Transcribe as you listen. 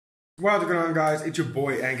What's going on, guys? It's your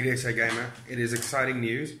boy Angrysagamer. It is exciting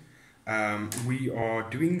news. We are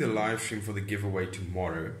doing the live stream for the giveaway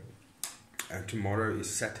tomorrow. Tomorrow is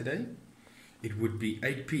Saturday. It would be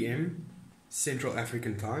 8 p.m. Central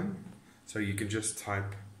African time. So you can just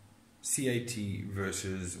type CAT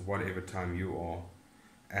versus whatever time you are,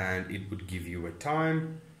 and it would give you a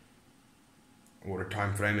time or a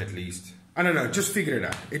time frame at least. I don't know, just figure it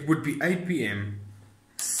out. It would be 8 p.m.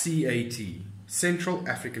 CAT, Central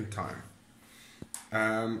African time.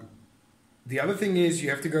 The other thing is you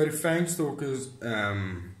have to go to Fangstalker's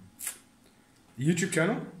YouTube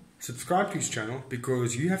channel, subscribe to his channel,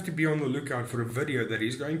 because you have to be on the lookout for a video that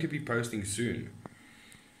he's going to be posting soon.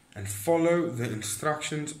 And follow the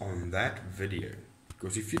instructions on that video.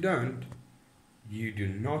 Because if you don't, you do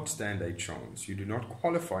not stand a chance. You do not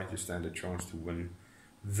qualify to stand a chance to win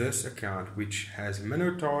this account, which has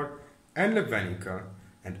Minotaur and Levanica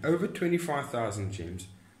and over 25,000 gems.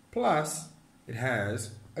 Plus, it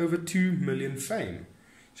has over 2 million fame.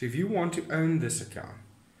 So if you want to own this account,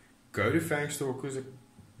 go to Fangstalker's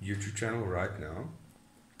YouTube channel right now.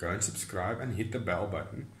 Go and subscribe and hit the bell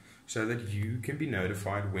button so that you can be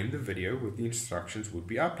notified when the video with the instructions would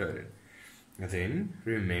be uploaded. And then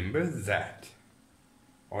remember that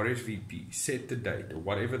RSVP, set the date or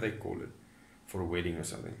whatever they call it for a wedding or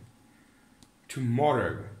something.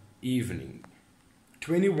 Tomorrow evening,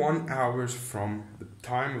 21 hours from the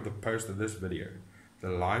time of the post of this video, the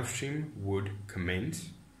live stream would commence.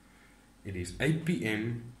 It is 8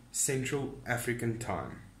 p.m. Central African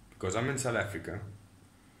time. Because I'm in South Africa,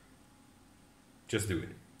 just do it.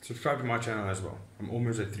 Subscribe to my channel as well. I'm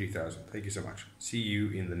almost at 3,000. Thank you so much. See you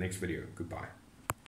in the next video. Goodbye.